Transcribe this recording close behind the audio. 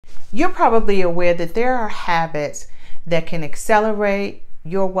You're probably aware that there are habits that can accelerate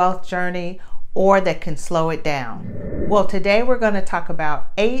your wealth journey or that can slow it down. Well, today we're going to talk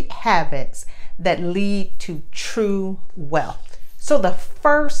about 8 habits that lead to true wealth. So the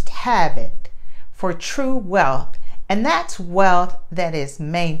first habit for true wealth, and that's wealth that is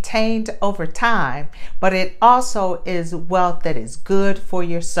maintained over time, but it also is wealth that is good for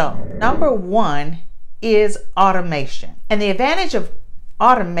your soul. Number 1 is automation. And the advantage of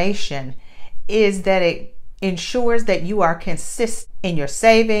automation is that it ensures that you are consistent in your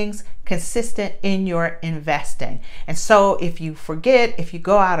savings, consistent in your investing. And so if you forget, if you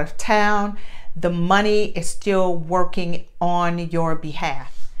go out of town, the money is still working on your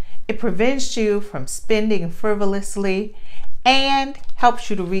behalf. It prevents you from spending frivolously and helps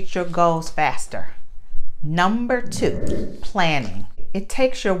you to reach your goals faster. Number 2, planning. It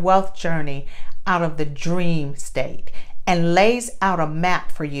takes your wealth journey out of the dream state and lays out a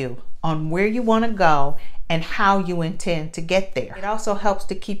map for you on where you want to go and how you intend to get there. It also helps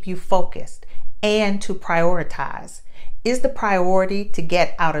to keep you focused and to prioritize. Is the priority to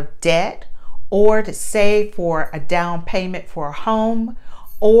get out of debt, or to save for a down payment for a home,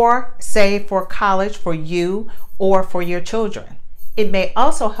 or save for college for you or for your children? It may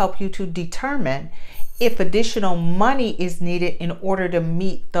also help you to determine if additional money is needed in order to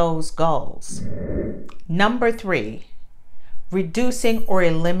meet those goals. Number 3, reducing or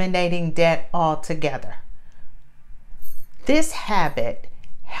eliminating debt altogether. This habit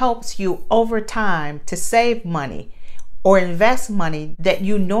helps you over time to save money or invest money that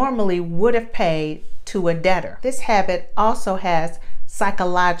you normally would have paid to a debtor. This habit also has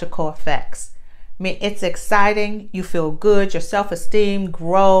psychological effects. I mean, it's exciting, you feel good, your self-esteem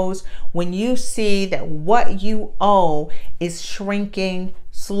grows when you see that what you owe is shrinking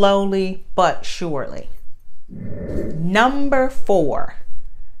slowly but surely. Number 4,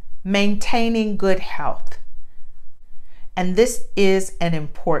 maintaining good health. And this is an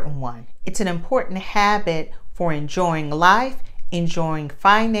important one. It's an important habit for enjoying life, enjoying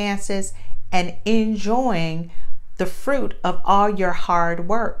finances, and enjoying the fruit of all your hard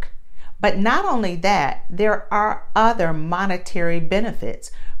work. But not only that, there are other monetary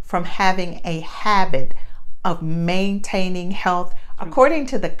benefits from having a habit of maintaining health. According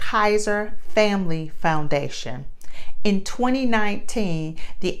to the Kaiser Family Foundation, in 2019,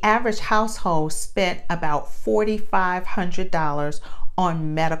 the average household spent about $4,500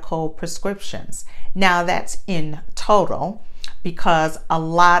 on medical prescriptions. Now that's in total, because a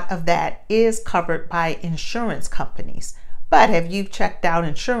lot of that is covered by insurance companies. But have you checked out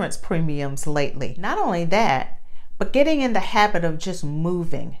insurance premiums lately? Not only that, but getting in the habit of just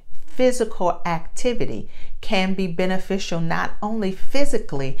moving, physical activity can be beneficial not only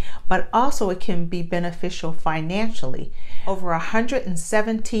physically, but also it can be beneficial financially. Over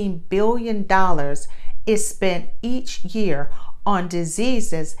 $117 billion is spent each year on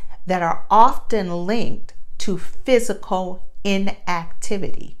diseases that are often linked to physical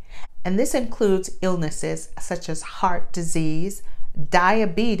inactivity. And this includes illnesses such as heart disease,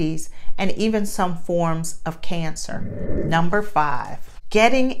 diabetes, and even some forms of cancer. Number 5,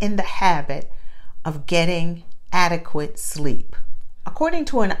 getting in the habit of getting adequate sleep. According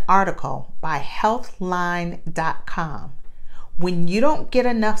to an article by Healthline.com, when you don't get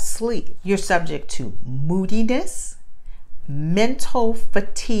enough sleep, you're subject to moodiness, mental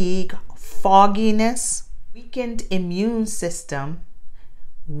fatigue, fogginess, weakened immune system,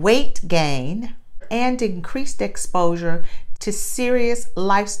 weight gain, and increased exposure to serious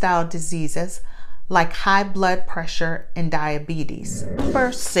lifestyle diseases like high blood pressure and diabetes.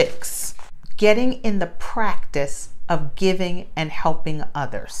 Number 6, getting in the practice of giving and helping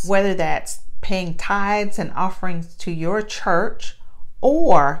others, whether that's paying tithes and offerings to your church,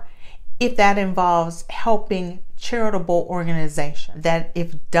 or if that involves helping charitable organizations, that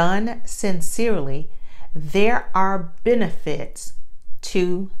if done sincerely, there are benefits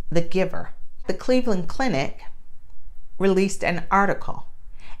to the giver. The Cleveland Clinic released an article,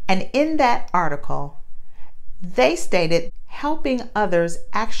 and in that article, they stated helping others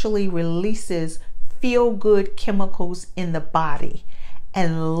actually releases feel-good chemicals in the body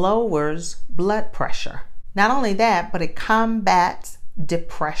and lowers blood pressure. Not only that, but it combats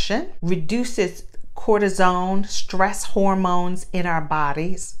depression, reduces cortisone, stress hormones in our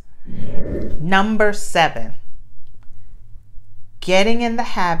bodies. Number 7, getting in the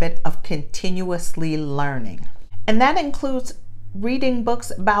habit of continuously learning. And that includes reading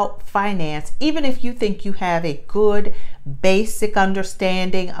books about finance. Even if you think you have a good basic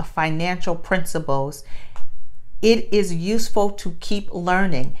understanding of financial principles, it is useful to keep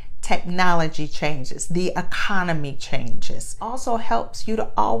learning. technology changes, the economy changes. Also helps you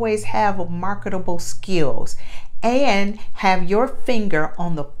to always have marketable skills and have your finger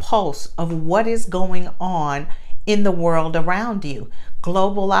on the pulse of what is going on in the world around you.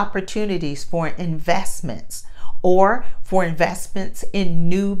 Global opportunities for investments, or for investments in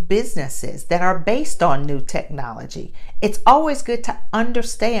new businesses that are based on new technology. It's always good to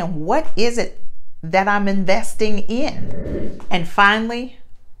understand what is it that I'm investing in. And finally,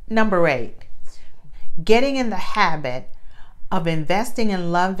 number 8, getting in the habit of investing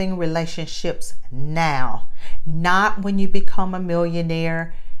in loving relationships now, not when you become a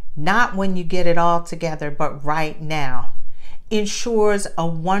millionaire, not when you get it all together, but right now, ensures a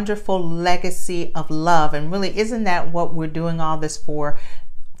wonderful legacy of love. And really, isn't that what we're doing all this for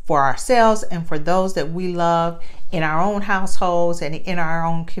ourselves and for those that we love in our own households and in our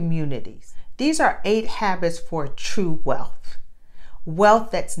own communities? These are 8 habits for true wealth. Wealth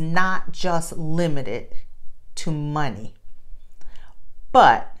that's not just limited to money,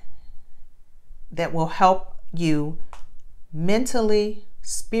 but that will help you mentally,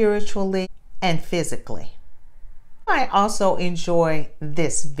 spiritually, and physically. I also enjoy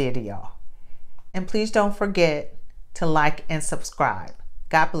this video. And please don't forget to like and subscribe.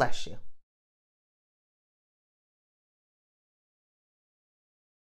 God bless you.